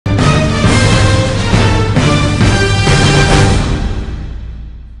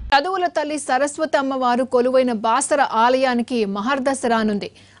చదువుల తల్లి సరస్వతి అమ్మవారు కొలువైన బాసర ఆలయానికి మహర్దశరానుంది.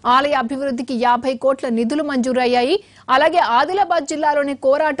 ఆలయ అభివృద్ధికి 50 కోట్ల నిధులు మంజూరయ్యాయి. అలాగే ఆదిలాబాద్ జిల్లాలోని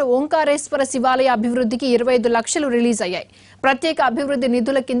కోరాట ఓంకారేశ్వర శివాలయ అభివృద్ధికి 25 లక్షలు రిలీజ్ అయ్యాయి. ప్రత్యేక అభివృద్ధి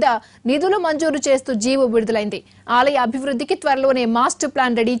నిధుల కింద నిధులు మంజూరు చేస్తూ జీవో విడుదలైంది. ఆలయ అభివృద్ధికి త్వరలోనే మాస్టర్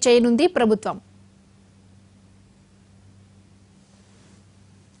ప్లాన్ రెడీ చేయనుంది ప్రభుత్వం.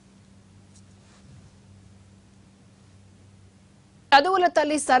 చదువుల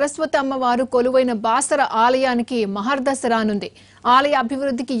తల్లి సరస్వతి అమ్మవారు కొలువైన బాసర ఆలయానికి మహర్దశరానుంది. ఆలయ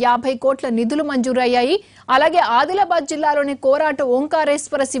అభివృద్ధికి 50 కోట్ల నిధులు మంజూరయ్యాయి. అలాగే ఆదిలాబాద్ జిల్లాలోని కోరాట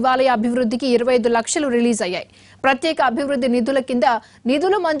ఓంకారేశ్వర శివాలయ అభివృద్ధికి 25 లక్షలు రిలీజ్ అయ్యాయి. ప్రత్యేక అభివృద్ధి నిధుల కింద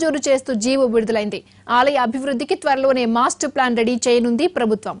నిధులు మంజూరు చేస్తూ జీవో విడుదలైంది. ఆలయ అభివృద్ధికి త్వరలోనే మాస్టర్ ప్లాన్ రెడీ చేయనుంది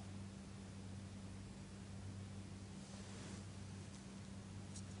ప్రభుత్వం.